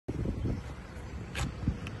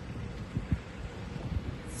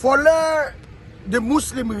for the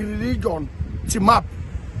Muslim religion team up.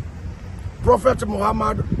 Prophet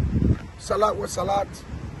Muhammad Salat wa Salat.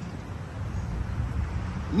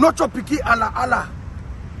 Not to picky Allah.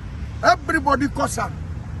 Everybody cosa.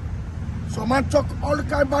 Some man talk all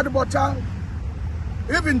kind bad about her.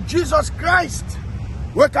 Even Jesus Christ,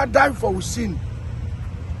 we can die for we sin.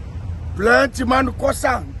 Plenty man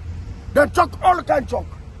cosa. They talk all kind talk.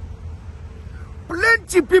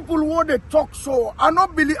 Plenty people want they talk so. I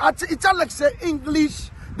not believe it's like say English,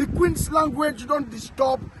 the Queen's language don't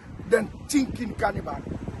disturb them thinking cannibal.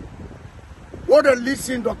 What they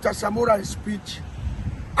listen Dr. SAMURA's speech.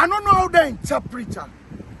 I don't know how they interpret her.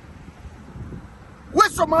 When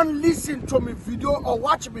someone listen to me video or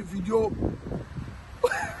watch me video,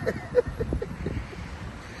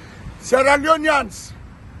 Sierra Leoneans,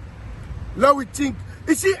 let we think.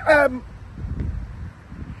 You see,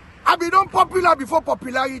 I be done popular before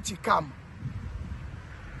popularity come.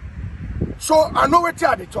 So I know what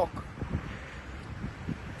they talk.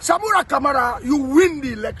 SAMURA KAMARA, you win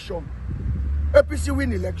the election. APC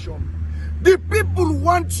win election. The people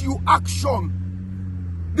want you action.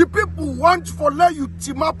 The people want for let you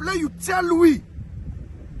team up, let you tell we.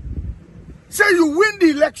 Say you win the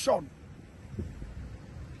election.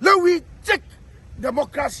 Let we take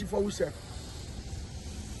democracy for ourselves.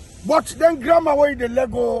 But then grandma away the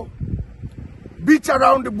Lego, beat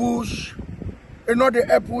around the bush, and not the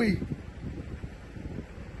help we.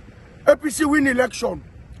 APC win election,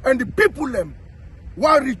 and the people them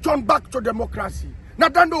want return back to democracy. Now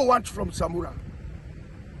that no want from SAMURA.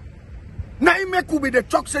 Now it make be the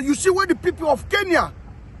talk say you see where the people of Kenya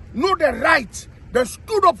know the right, they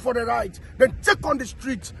stood up for the right, they take on the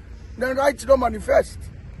streets, the right don't manifest.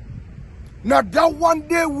 Now that one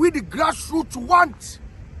day we the grassroots want.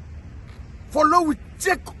 Follow we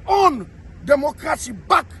take on democracy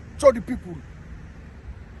back to the people.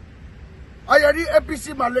 I heard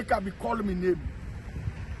APC Maleka be calling me name.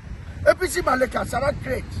 APC Maleka Sarah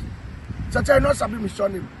Crate. Such I not sabi my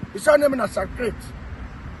name. His name is Sarah.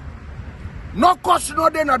 No cost no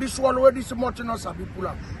day na this one where this much no sabi pull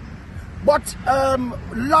up. But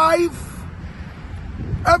life,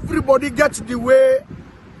 everybody gets the way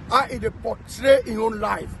I portray in own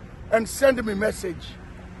life and send me message.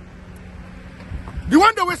 The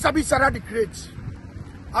one the way sabi Sarah the Great.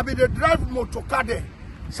 I be the drive motorcar there.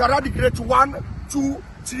 Sarah the Great 1, 2,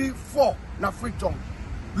 3, 4 na Freetown.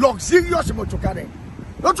 Luxurious motorcar there.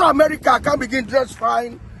 Not to America, I can't begin dress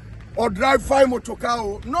fine or drive fine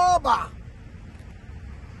motorcar. No, ba.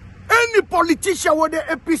 Any politician with the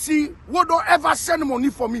APC would don't ever send money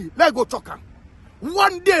for me. Let go talk.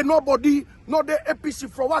 One day, nobody, not the APC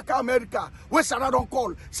from Waka America, where Sarah don't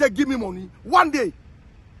call, say give me money. One day.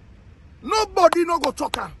 Nobody no go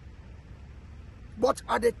talk. But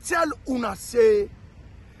I they tell una say,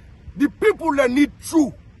 the people that need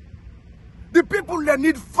truth. The people that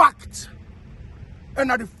need fact.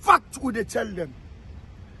 And at the fact will they tell them.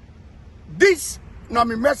 This now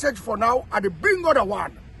my message for now. I they bring other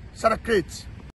one. Sarah Crate.